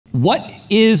What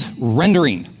is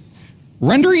rendering?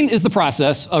 Rendering is the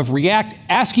process of React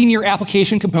asking your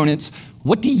application components,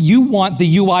 what do you want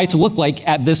the UI to look like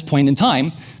at this point in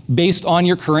time based on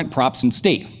your current props and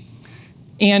state?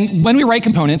 And when we write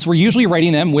components, we're usually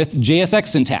writing them with JSX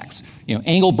syntax,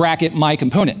 angle bracket my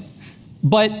component.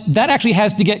 But that actually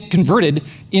has to get converted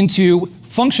into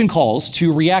function calls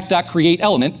to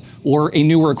react.createElement or a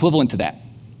newer equivalent to that.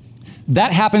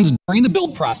 That happens during the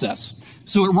build process.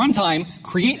 So at runtime,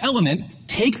 createElement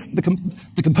takes the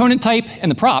component type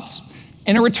and the props,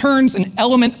 and it returns an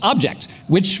element object,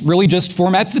 which really just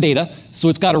formats the data, so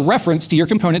it's got a reference to your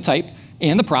component type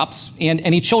and the props and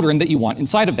any children that you want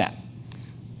inside of that.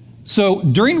 So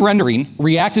during rendering,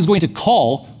 React is going to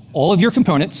call all of your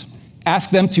components,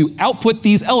 ask them to output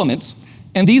these elements,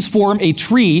 and these form a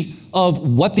tree of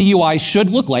what the UI should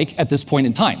look like at this point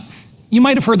in time. You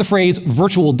might have heard the phrase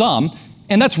virtual DOM,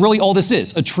 and that's really all this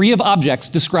is, a tree of objects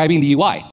describing the UI.